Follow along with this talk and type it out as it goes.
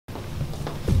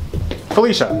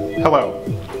Felicia, hello.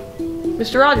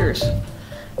 Mr. Rogers.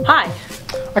 Hi.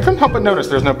 I couldn't help but notice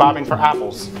there's no bobbing for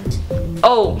apples.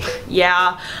 Oh,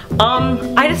 yeah.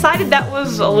 I decided that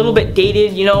was a little bit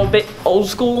dated, you know, a bit old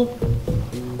school.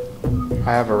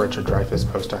 I have a Richard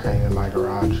Dreyfuss poster hanging in my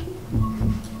garage.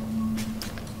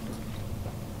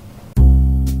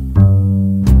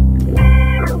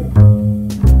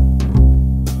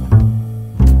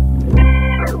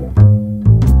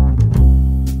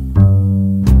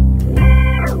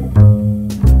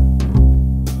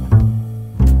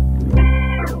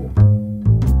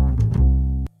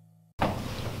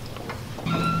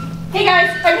 Hey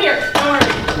guys, I'm here.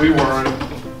 Don't worry. We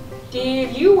weren't.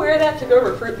 Did you wear that to go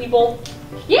recruit people?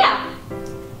 Yeah.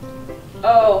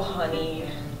 Oh, honey.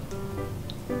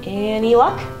 Any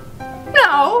luck?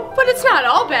 No, but it's not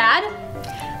all bad.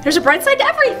 There's a bright side to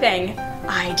everything.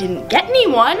 I didn't get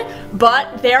anyone,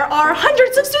 but there are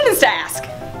hundreds of students to ask.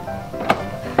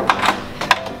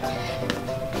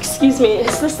 Excuse me,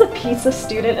 is this the Pizza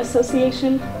Student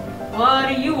Association? What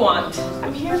do you want?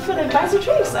 I'm here for the advisor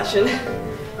training session.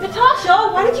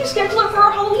 Natasha, why did you schedule it for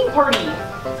our Halloween party?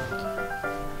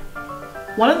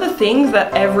 One of the things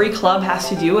that every club has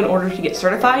to do in order to get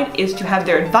certified is to have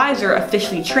their advisor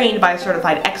officially trained by a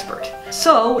certified expert.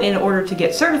 So, in order to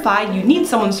get certified, you need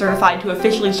someone certified to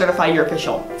officially certify your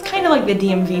official. It's kind of like the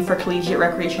DMV for collegiate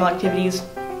recreational activities.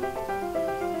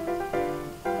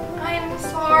 I'm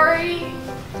sorry.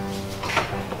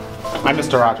 I'm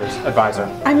Mr. Rogers, advisor.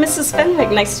 I'm Mrs.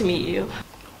 Fenwick, nice to meet you.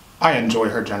 I enjoy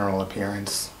her general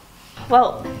appearance.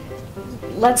 Well,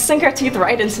 let's sink our teeth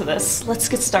right into this. Let's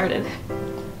get started.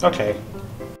 Okay.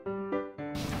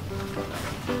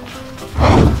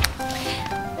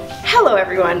 Hello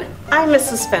everyone, I'm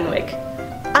Mrs. Fenwick.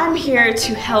 I'm here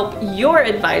to help your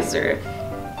advisor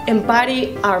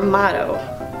embody our motto: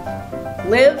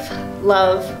 live,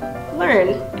 love, learn,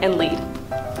 and lead.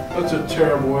 That's a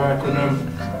terrible acronym.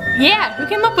 Yeah, who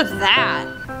came up with that?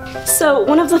 So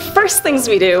one of the first things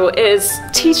we do is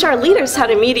teach our leaders how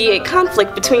to mediate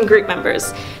conflict between group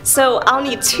members. So I'll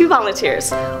need 2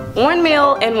 volunteers, 1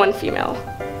 male and 1 female.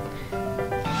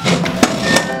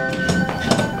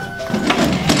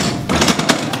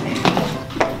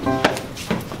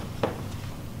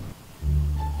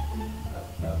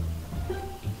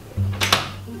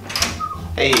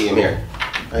 Hey, I'm here.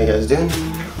 How you guys doing?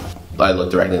 I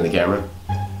look directly in the camera.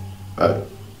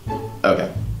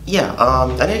 Okay. Yeah,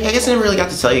 I guess I never really got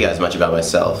to tell you guys much about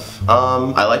myself.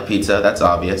 I like pizza, that's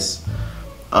obvious.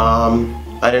 I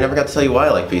never got to tell you why I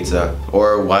like pizza,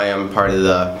 or why I'm part of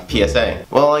the PSA.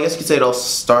 Well, I guess you could say it all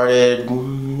started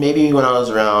maybe when I was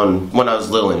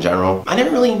little in general. I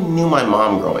never really knew my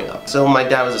mom growing up. So my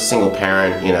dad was a single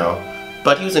parent, you know,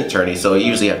 but he was an attorney, so he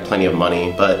usually had plenty of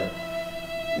money, but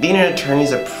being an attorney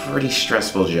is a pretty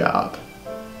stressful job.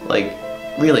 Like,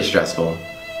 really stressful.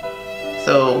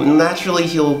 So naturally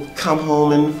he'll come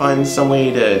home and find some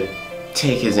way to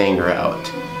take his anger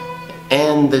out.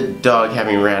 And the dog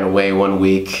having ran away one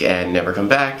week and never come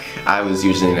back, I was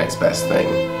usually the next best thing.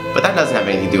 But that doesn't have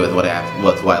anything to do with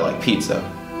why I like pizza.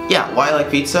 Yeah, why I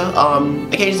like pizza?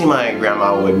 Occasionally my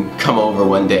grandma would come over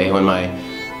one day when my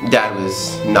dad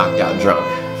was knocked out drunk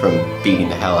from beating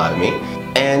the hell out of me,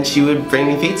 and she would bring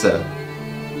me pizza.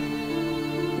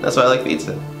 That's why I like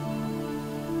pizza.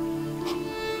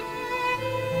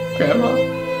 Grandma?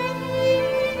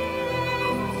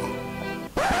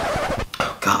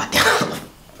 Oh God.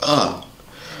 Ugh.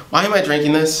 Why am I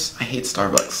drinking this? I hate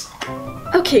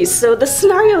Starbucks. Okay, so the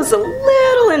scenario is a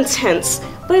little intense,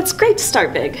 but it's great to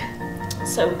start big.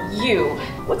 So you,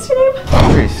 what's your name?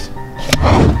 Patrice.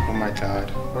 Oh my God,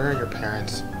 where are your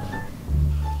parents?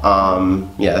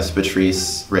 Yes,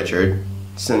 Patrice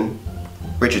Richardson.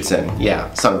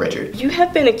 Yeah, son of Richard. You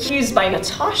have been accused by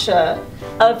Natasha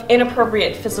of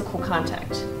inappropriate physical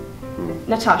contact.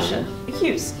 Natasha,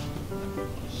 accused.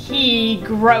 He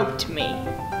groped me.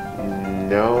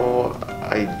 No,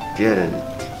 I didn't.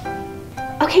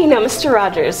 Okay, now Mr.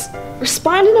 Rogers,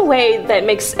 respond in a way that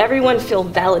makes everyone feel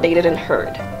validated and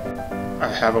heard. I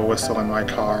have a whistle in my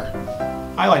car.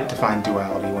 I like to find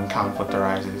duality when conflict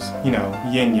arises. You know,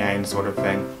 yin-yang sort of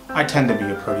thing. I tend to be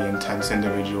a pretty intense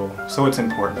individual, so it's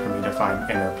important for me to find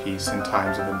inner peace in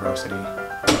times of adversity.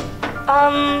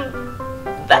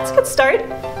 That's a good start.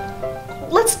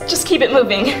 Let's just keep it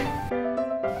moving.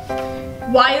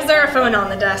 Why is there a phone on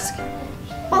the desk?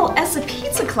 Well, as a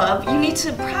pizza club, you need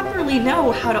to properly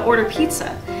know how to order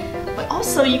pizza. But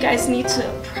also, you guys need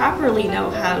to properly know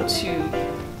how to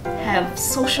have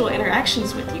social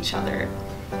interactions with each other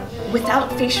without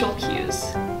facial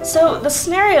cues. So the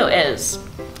scenario is,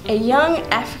 a young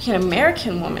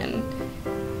African-American woman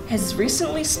has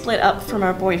recently split up from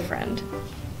our boyfriend.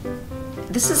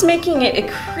 This is making it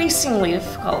increasingly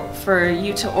difficult for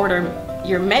you to order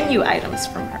your menu items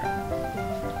from her.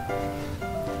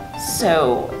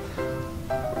 So,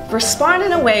 respond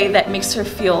in a way that makes her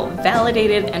feel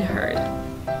validated and heard.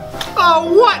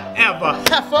 Oh, whatever,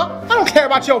 heifer. I don't care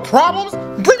about your problems.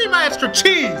 Bring me my extra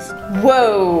cheese.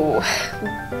 Whoa!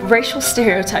 Racial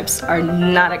stereotypes are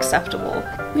not acceptable.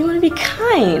 We want to be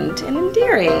kind and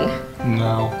endearing.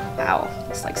 No. Wow,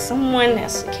 looks like someone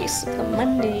has a case of the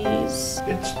Mondays.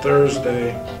 It's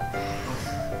Thursday.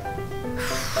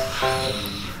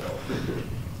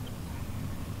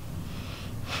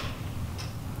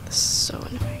 This is so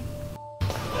annoying.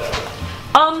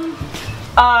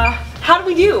 How do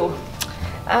we do?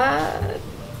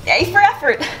 A for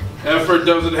effort. Effort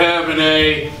doesn't have an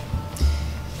A.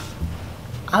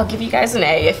 I'll give you guys an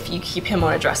A if you keep him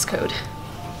on a dress code.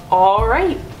 All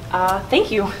right.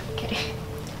 Thank you. Okay.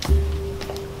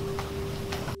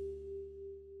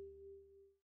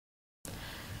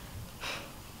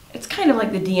 It's kind of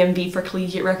like the DMV for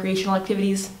collegiate recreational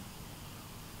activities.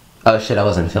 Oh shit, I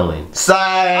wasn't filming.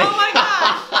 Sorry! Oh my gosh!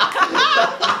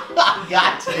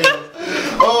 Got to.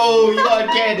 Oh, you on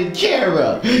candid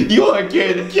camera. You on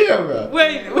candid camera.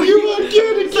 Wait, You on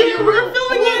candid so you camera. were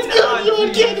filming it? God, you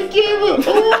on candid camera.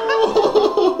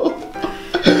 Oh.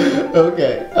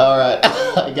 Okay, alright.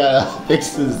 I gotta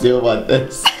fix the zoom on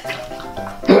this.